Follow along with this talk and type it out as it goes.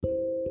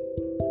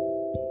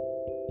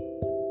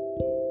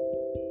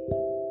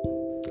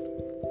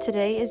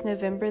Today is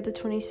November the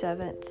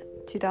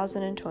 27th,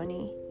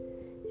 2020,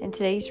 and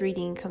today's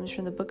reading comes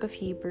from the book of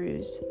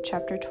Hebrews,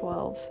 chapter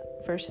 12,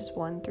 verses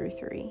 1 through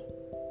 3.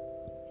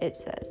 It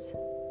says,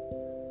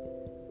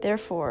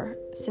 "Therefore,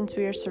 since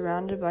we are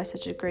surrounded by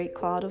such a great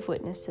cloud of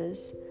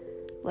witnesses,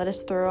 let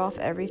us throw off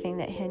everything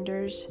that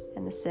hinders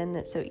and the sin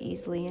that so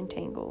easily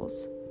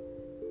entangles,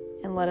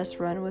 and let us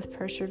run with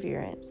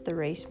perseverance the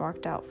race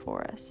marked out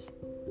for us,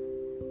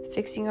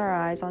 fixing our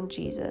eyes on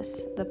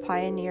Jesus, the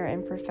pioneer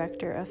and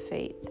perfecter of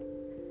faith.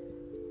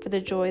 For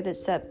the joy that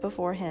set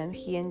before him,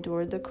 he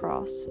endured the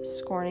cross,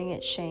 scorning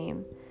its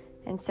shame,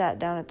 and sat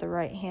down at the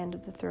right hand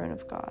of the throne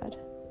of God.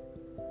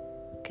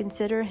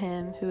 Consider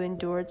him who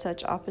endured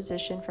such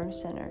opposition from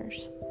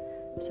sinners,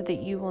 so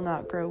that you will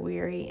not grow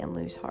weary and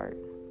lose heart."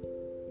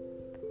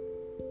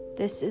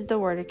 This is the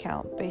word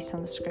account based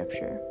on the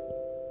scripture.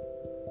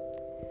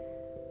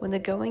 When the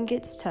going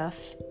gets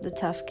tough, the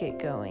tough get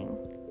going.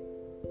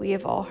 We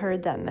have all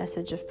heard that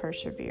message of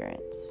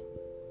perseverance.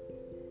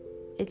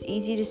 It's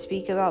easy to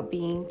speak about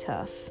being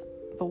tough,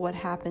 but what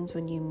happens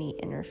when you meet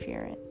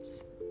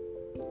interference?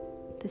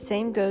 The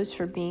same goes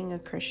for being a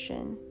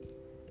Christian.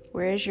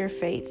 Where is your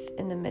faith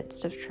in the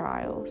midst of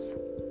trials?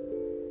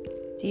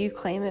 Do you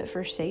claim it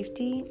for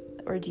safety,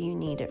 or do you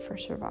need it for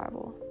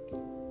survival?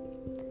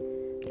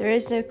 There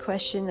is no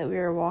question that we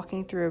are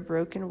walking through a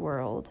broken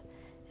world,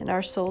 and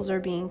our souls are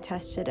being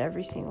tested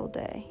every single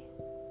day.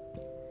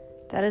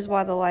 That is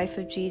why the life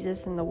of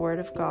Jesus and the Word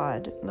of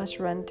God must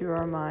run through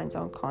our minds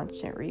on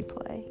constant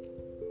replay.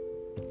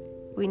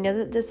 We know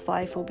that this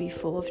life will be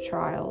full of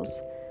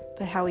trials,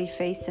 but how we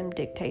face them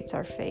dictates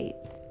our faith.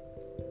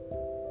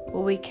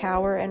 Will we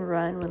cower and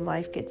run when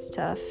life gets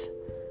tough,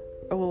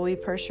 or will we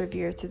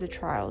persevere through the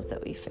trials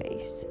that we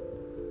face?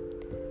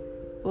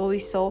 Will we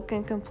sulk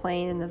and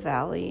complain in the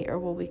valley, or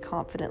will we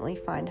confidently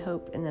find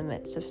hope in the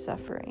midst of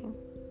suffering?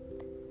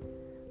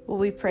 Will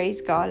we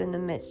praise God in the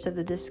midst of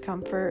the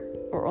discomfort,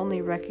 or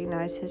only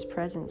recognize His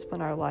presence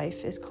when our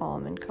life is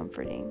calm and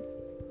comforting?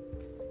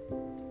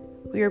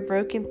 We are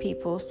broken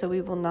people, so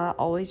we will not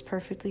always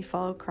perfectly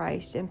follow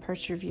Christ and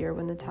persevere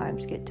when the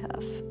times get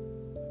tough.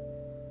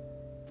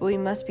 But we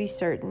must be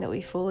certain that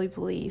we fully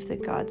believe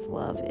that God's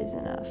love is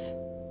enough.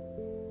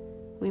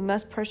 We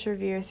must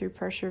persevere through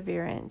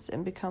perseverance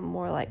and become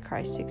more like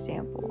Christ's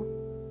example.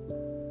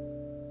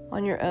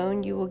 On your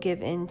own, you will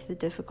give in to the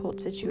difficult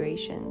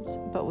situations,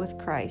 but with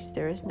Christ,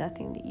 there is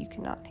nothing that you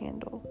cannot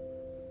handle.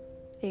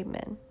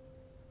 Amen.